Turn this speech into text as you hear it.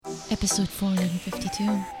Episode 452.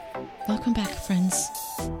 Welcome back, friends.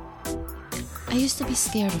 I used to be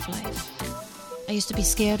scared of life. I used to be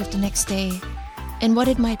scared of the next day and what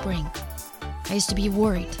it might bring. I used to be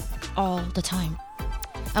worried all the time.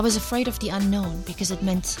 I was afraid of the unknown because it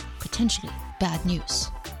meant potentially bad news.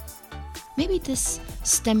 Maybe this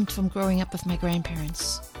stemmed from growing up with my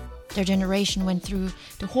grandparents. Their generation went through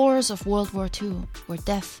the horrors of World War II, where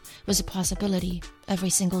death was a possibility every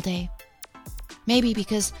single day. Maybe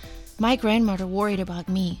because my grandmother worried about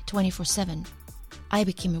me 24/7, I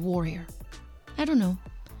became a warrior. I don't know.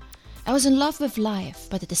 I was in love with life,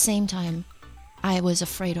 but at the same time, I was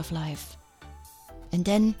afraid of life. And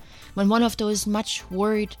then, when one of those much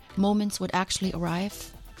worried moments would actually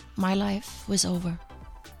arrive, my life was over.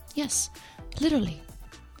 Yes, literally.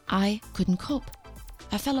 I couldn't cope.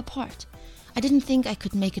 I fell apart. I didn't think I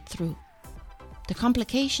could make it through. The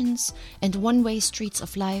complications and one-way streets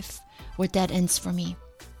of life were dead ends for me.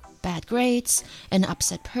 Bad grades, an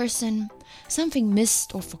upset person, something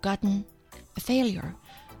missed or forgotten, a failure,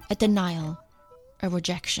 a denial, a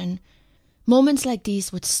rejection. Moments like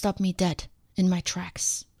these would stop me dead in my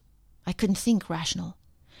tracks. I couldn't think rational.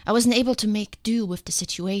 I wasn't able to make do with the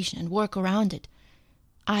situation and work around it.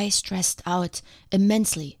 I stressed out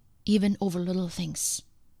immensely, even over little things.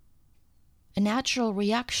 A natural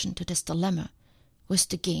reaction to this dilemma was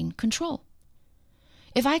to gain control.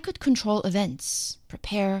 If I could control events,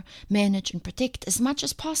 prepare, manage, and predict as much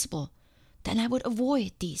as possible, then I would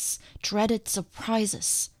avoid these dreaded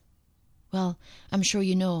surprises. Well, I'm sure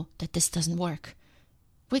you know that this doesn't work.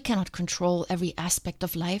 We cannot control every aspect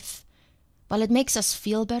of life. While it makes us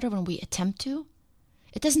feel better when we attempt to,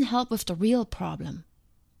 it doesn't help with the real problem.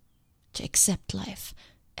 To accept life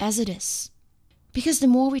as it is. Because the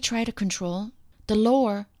more we try to control, the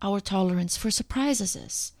lower our tolerance for surprises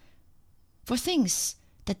is. For things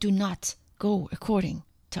that do not go according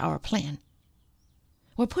to our plan.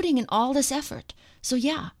 We're putting in all this effort, so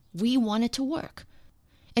yeah, we want it to work.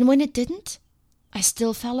 And when it didn't, I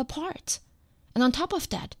still fell apart. And on top of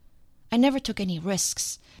that, I never took any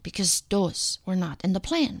risks because those were not in the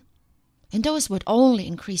plan. And those would only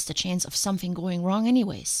increase the chance of something going wrong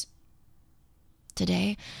anyways.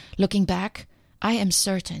 Today, looking back, I am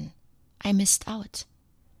certain I missed out.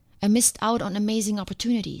 I missed out on amazing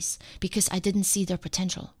opportunities because I didn't see their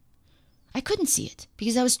potential. I couldn't see it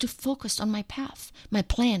because I was too focused on my path, my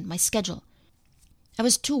plan, my schedule. I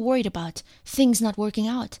was too worried about things not working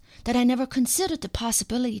out that I never considered the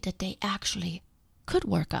possibility that they actually could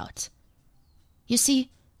work out. You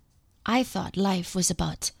see, I thought life was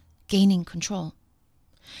about gaining control.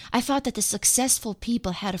 I thought that the successful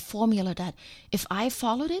people had a formula that, if I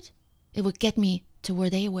followed it, it would get me to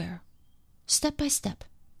where they were, step by step.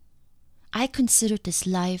 I considered this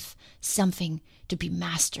life something to be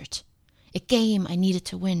mastered, a game I needed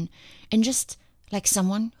to win, and just like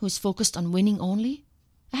someone who's focused on winning only,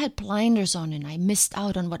 I had blinders on and I missed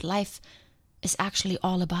out on what life is actually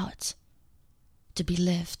all about, to be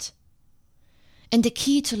lived. And the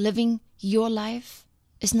key to living your life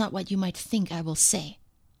is not what you might think I will say.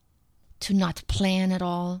 To not plan at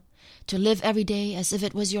all, to live every day as if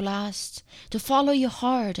it was your last, to follow your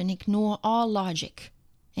heart and ignore all logic,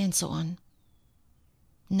 and so on.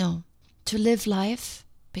 No, to live life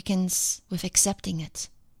begins with accepting it.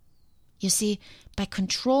 You see, by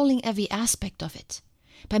controlling every aspect of it,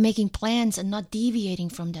 by making plans and not deviating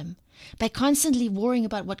from them, by constantly worrying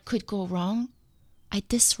about what could go wrong, I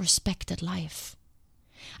disrespected life.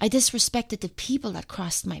 I disrespected the people that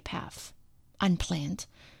crossed my path, unplanned.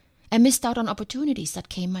 I missed out on opportunities that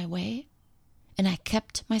came my way, and I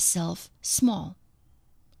kept myself small.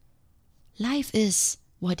 Life is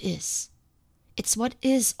what is. It's what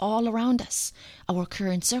is all around us, our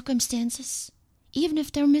current circumstances, even if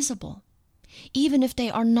they're miserable, even if they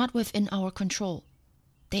are not within our control.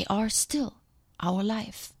 They are still our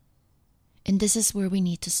life. And this is where we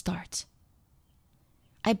need to start.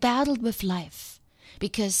 I battled with life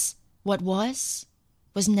because what was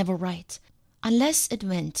never right, unless it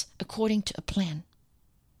went according to a plan.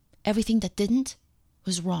 Everything that didn't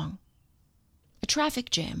was wrong. A traffic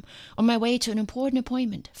jam on my way to an important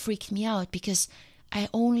appointment freaked me out because I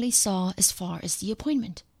only saw as far as the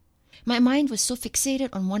appointment. My mind was so fixated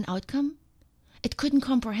on one outcome, it couldn't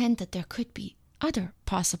comprehend that there could be other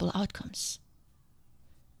possible outcomes.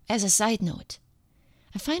 As a side note,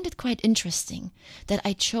 I find it quite interesting that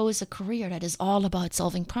I chose a career that is all about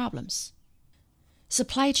solving problems.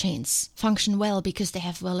 Supply chains function well because they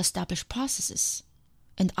have well-established processes,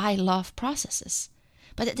 and I love processes.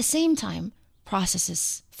 But at the same time,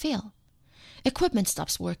 processes fail. Equipment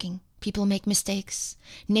stops working, people make mistakes,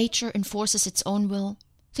 nature enforces its own will,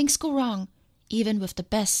 things go wrong, even with the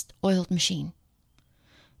best oiled machine.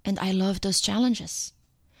 And I love those challenges.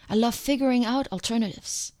 I love figuring out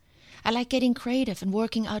alternatives. I like getting creative and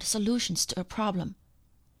working out solutions to a problem.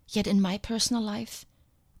 Yet in my personal life,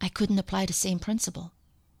 I couldn't apply the same principle.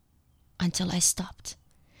 Until I stopped.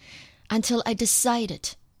 Until I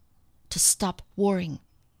decided to stop worrying.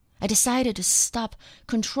 I decided to stop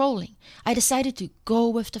controlling. I decided to go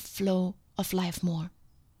with the flow of life more.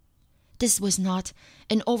 This was not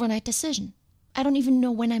an overnight decision. I don't even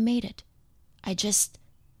know when I made it. It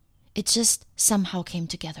just somehow came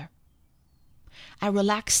together. I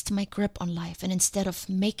relaxed my grip on life, and instead of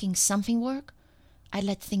making something work, I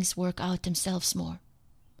let things work out themselves more.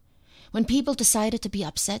 When people decided to be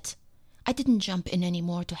upset, I didn't jump in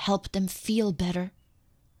anymore to help them feel better.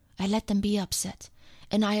 I let them be upset,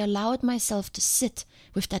 and I allowed myself to sit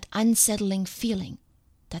with that unsettling feeling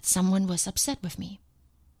that someone was upset with me.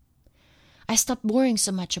 I stopped worrying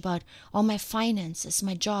so much about all my finances,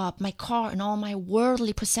 my job, my car, and all my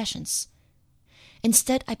worldly possessions.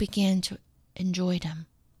 Instead, I began to enjoy them.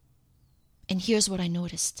 And here's what I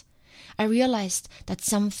noticed. I realized that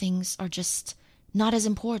some things are just not as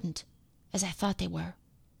important as I thought they were.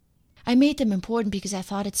 I made them important because I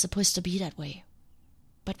thought it's supposed to be that way.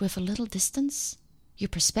 But with a little distance, your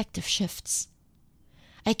perspective shifts.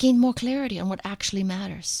 I gained more clarity on what actually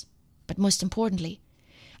matters. But most importantly,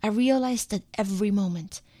 I realized that every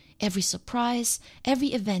moment, every surprise, every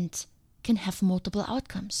event can have multiple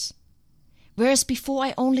outcomes. Whereas before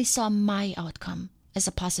I only saw my outcome as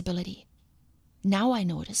a possibility. Now I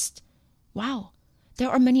noticed, wow, there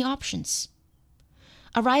are many options.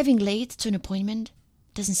 Arriving late to an appointment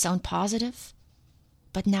doesn't sound positive,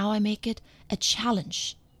 but now I make it a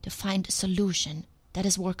challenge to find a solution that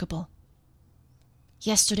is workable.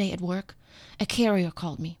 Yesterday at work, a carrier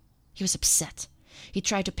called me. He was upset. He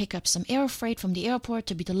tried to pick up some air freight from the airport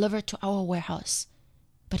to be delivered to our warehouse,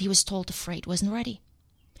 but he was told the freight wasn't ready.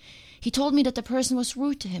 He told me that the person was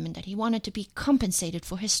rude to him and that he wanted to be compensated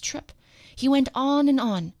for his trip. He went on and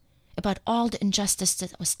on about all the injustice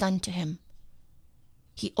that was done to him.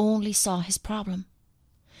 He only saw his problem,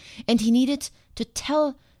 and he needed to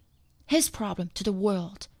tell his problem to the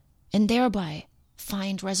world and thereby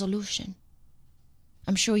find resolution.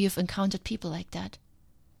 I'm sure you've encountered people like that.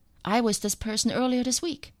 I was this person earlier this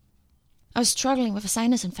week. I was struggling with a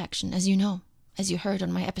sinus infection, as you know, as you heard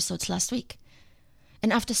on my episodes last week.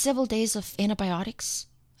 And after several days of antibiotics,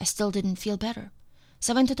 I still didn't feel better.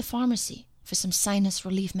 So I went to the pharmacy for some sinus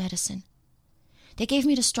relief medicine. They gave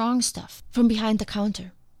me the strong stuff from behind the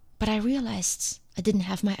counter, but I realized I didn't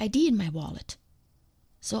have my ID in my wallet.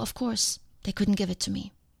 So, of course, they couldn't give it to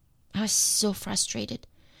me. I was so frustrated.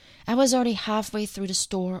 I was already halfway through the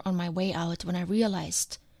store on my way out when I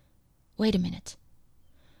realized, wait a minute.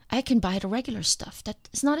 I can buy the regular stuff that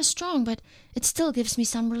is not as strong, but it still gives me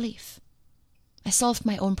some relief. I solved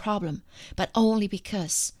my own problem, but only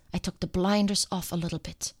because I took the blinders off a little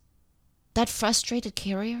bit. That frustrated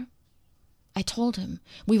carrier, I told him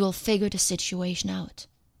we will figure the situation out.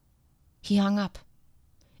 He hung up.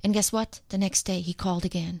 And guess what? The next day he called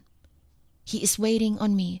again. He is waiting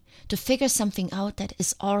on me to figure something out that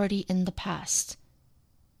is already in the past.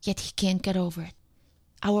 Yet he can't get over it.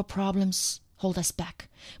 Our problems hold us back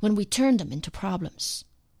when we turn them into problems.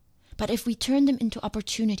 But if we turn them into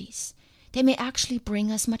opportunities, they may actually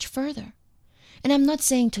bring us much further. And I'm not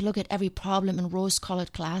saying to look at every problem in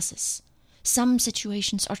rose-colored glasses. Some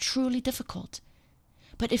situations are truly difficult.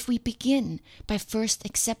 But if we begin by first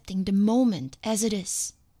accepting the moment as it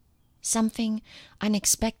is, something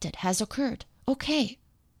unexpected has occurred. Okay,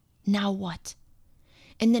 now what?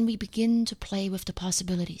 And then we begin to play with the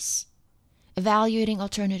possibilities, evaluating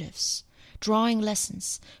alternatives, drawing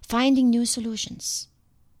lessons, finding new solutions.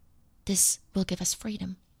 This will give us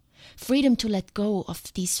freedom. Freedom to let go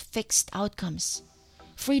of these fixed outcomes.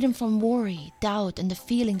 Freedom from worry, doubt, and the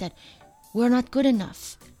feeling that we're not good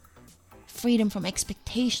enough. Freedom from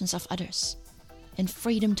expectations of others. And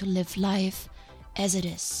freedom to live life as it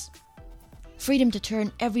is. Freedom to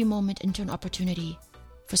turn every moment into an opportunity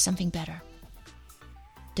for something better.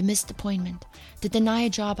 The missed appointment, the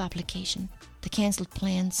denied job application, the cancelled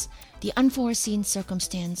plans, the unforeseen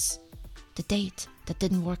circumstance, the date that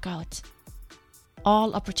didn't work out.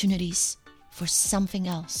 All opportunities for something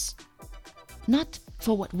else. Not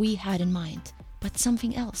for what we had in mind, but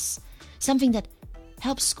something else. Something that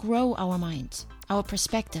helps grow our mind, our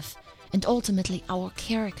perspective, and ultimately our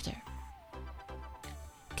character.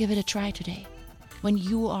 Give it a try today. When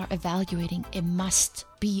you are evaluating a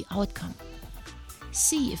must-be outcome,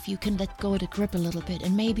 see if you can let go of the grip a little bit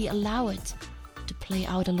and maybe allow it to play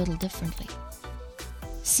out a little differently.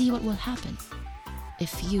 See what will happen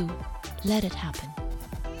if you Let it happen.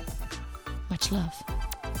 Much love.